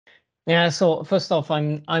Yeah, so first off,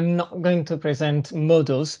 I'm not going to present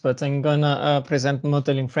models, but I'm gonna present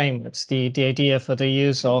modeling frameworks. The idea for the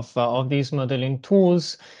use of these modeling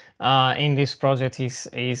tools in this project is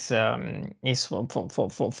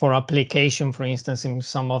for application, for instance, in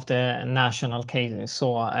some of the national cases.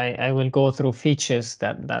 So I will go through features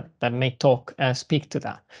that may speak to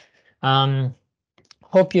that.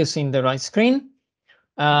 Hope you've seen the right screen.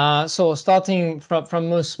 So starting from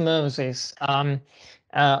OSeMOSYS,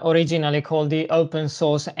 originally called the open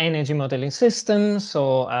source energy modeling system.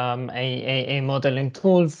 So a modeling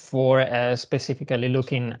tool for specifically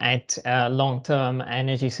looking at long-term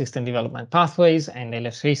energy system development pathways and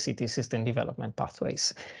electricity system development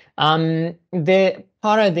pathways. The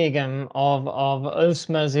paradigm of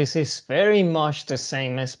OSeMOSYS is very much the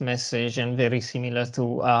same as message and very similar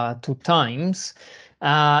to TIMES.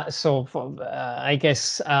 I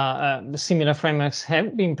guess similar frameworks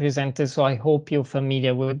have been presented, so I hope you're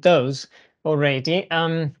familiar with those already.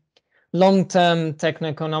 Long-term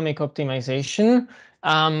techno-economic optimization.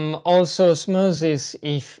 Also, OSeMOSYS,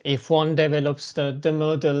 if one develops the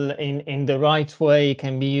model in the right way,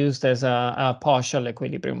 can be used as a partial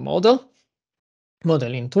equilibrium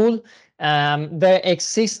modeling tool. There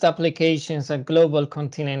exist applications at global,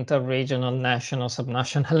 continental, regional, national,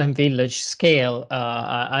 subnational, and village scale.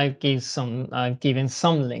 I've given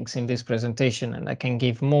some links in this presentation, and I can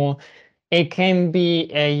give more. It can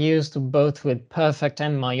be used both with perfect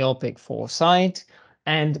and myopic foresight,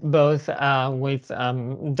 and both with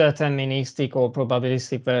deterministic or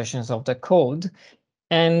probabilistic versions of the code.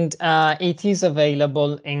 And it is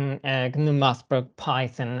available in GNU MathProg,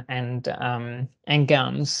 Python, and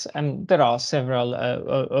GAMS. And there are several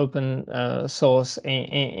open source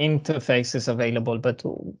interfaces available, but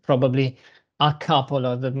probably a couple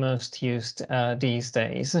are the most used these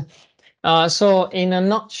days. So in a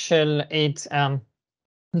nutshell, it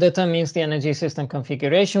determines the energy system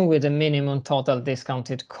configuration with a minimum total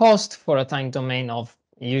discounted cost for a time domain of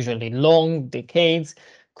usually long decades,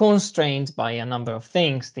 constrained by a number of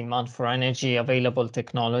things: demand for energy, available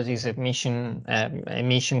technologies, emission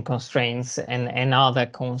constraints, and other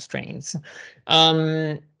constraints.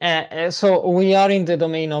 So we are in the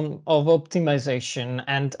domain of optimization,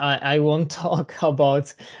 and I won't talk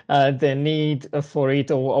about the need for it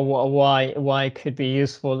or why it could be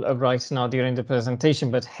useful right now during the presentation,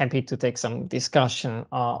 but happy to take some discussion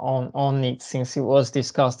on it, since it was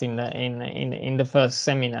discussed in the first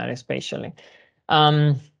seminar, especially.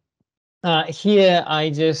 Here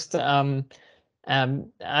I just again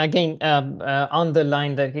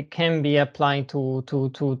underline that it can be applied to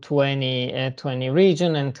any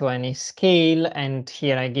region and to any scale. And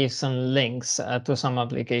here I give some links to some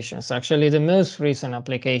applications. Actually, the most recent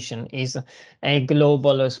application is a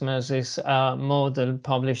global osmosis model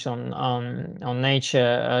published on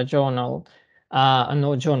Nature journal,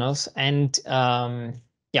 no journals, and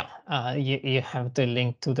yeah, you have the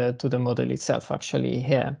link to the model itself actually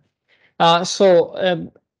here. I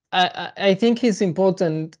think it's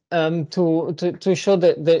important to show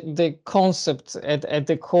the concept at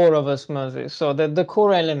the core of osmosis. So that the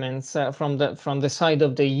core elements from the side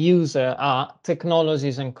of the user are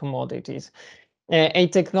technologies and commodities. A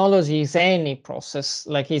technology is any process,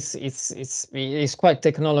 like it's quite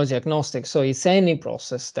technology agnostic. So it's any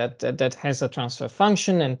process that has a transfer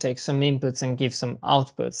function and takes some inputs and gives some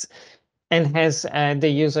outputs, and has the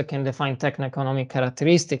user can define techno-economic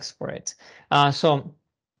characteristics for it. So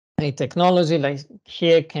a technology like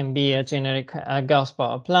here can be a generic gas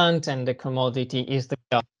power plant, and the commodity is the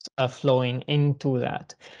gas flowing into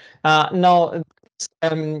that. Now,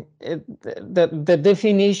 the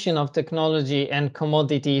definition of technology and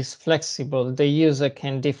commodity is flexible. The user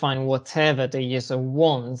can define whatever the user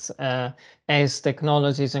wants as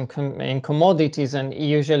technologies and commodities, and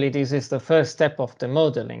usually this is the first step of the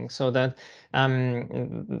modeling, so that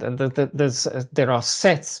there are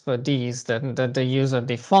sets for these that the user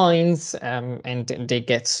defines, and they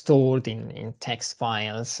get stored in text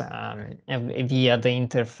files via the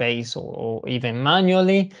interface or even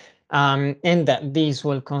manually. And that these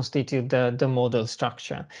will constitute the model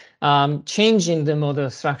structure. Changing the model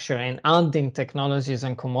structure and adding technologies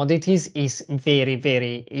and commodities is very,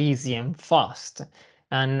 very easy and fast,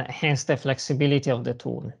 and hence the flexibility of the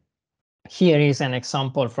tool. Here is an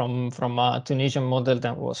example from a Tunisian model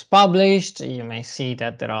that was published. You may see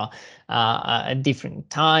that there are different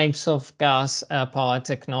types of gas power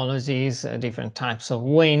technologies, different types of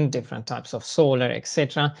wind, different types of solar,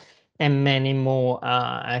 etc., and many more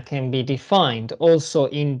can be defined. Also,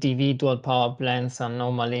 individual power plants are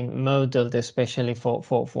normally modeled, especially for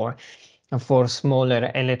for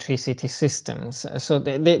smaller electricity systems. So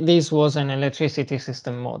this was an electricity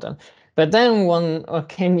system model. But then one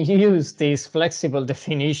can use this flexible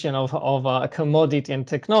definition of a commodity and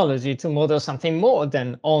technology to model something more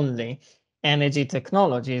than only energy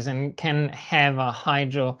technologies, and can have a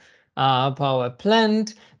hydro power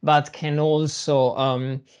plant, but can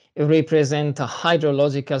also represent a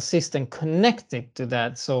hydrological system connected to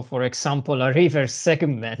that. So, for example, a river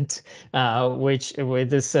segment, which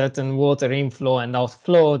with a certain water inflow and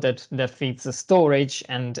outflow that feeds the storage,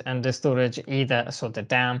 and the storage either, so the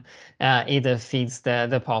dam, either feeds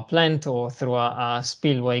the power plant, or through a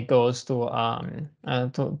spillway goes to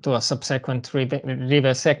a subsequent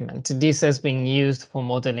river segment. This has been used for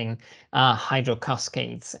modeling hydro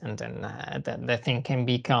cascades, and then the thing can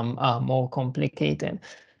become more complicated.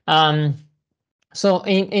 So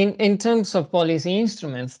in terms of policy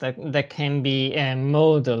instruments that can be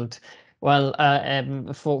modeled, well,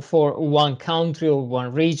 for one country or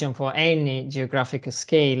one region, for any geographic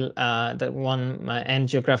scale that one and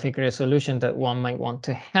geographic resolution that one might want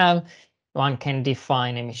to have, one can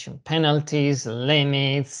define emission penalties,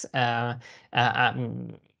 limits,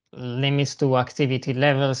 limits to activity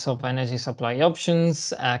levels of energy supply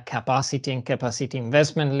options, capacity and capacity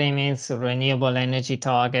investment limits, renewable energy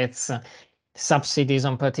targets, subsidies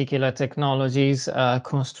on particular technologies,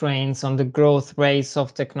 constraints on the growth rates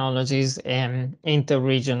of technologies, and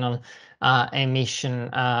interregional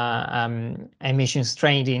emissions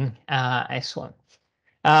trading as well.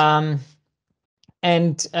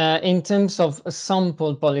 And in terms of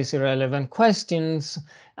sample policy relevant questions,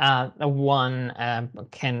 one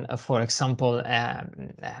can, for example,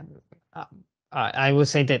 I would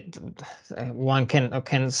say that one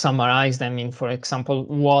can summarize them in, for example,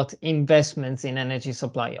 what investments in energy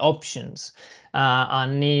supply options are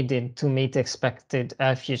needed to meet expected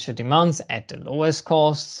future demands at the lowest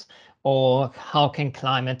costs, or how can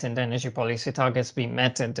climate and energy policy targets be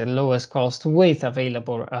met at the lowest cost with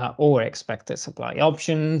available or expected supply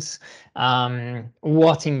options.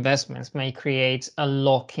 What investments may create a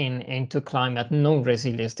lock-in into climate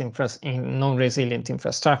non-resilient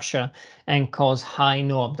infrastructure and cause high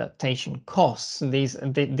no adaptation costs.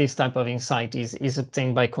 This type of insight is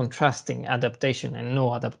obtained by contrasting adaptation and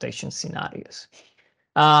no adaptation scenarios.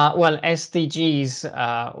 Well, SDGs,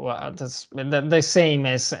 well, that's the same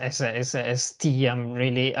as TM.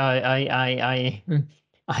 Really,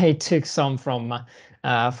 I took some from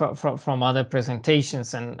other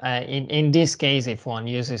presentations, and in this case, if one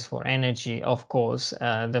uses for energy, of course,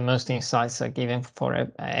 the most insights are given for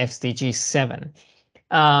SDG 7,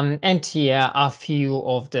 and here a few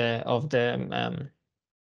of the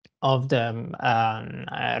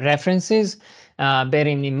references,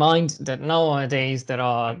 bearing in mind that nowadays there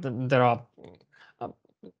are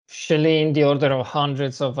surely in the order of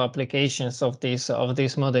hundreds of applications of this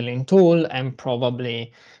modeling tool, and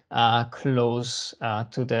probably close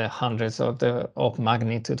to the hundreds of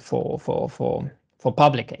magnitude for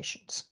publications.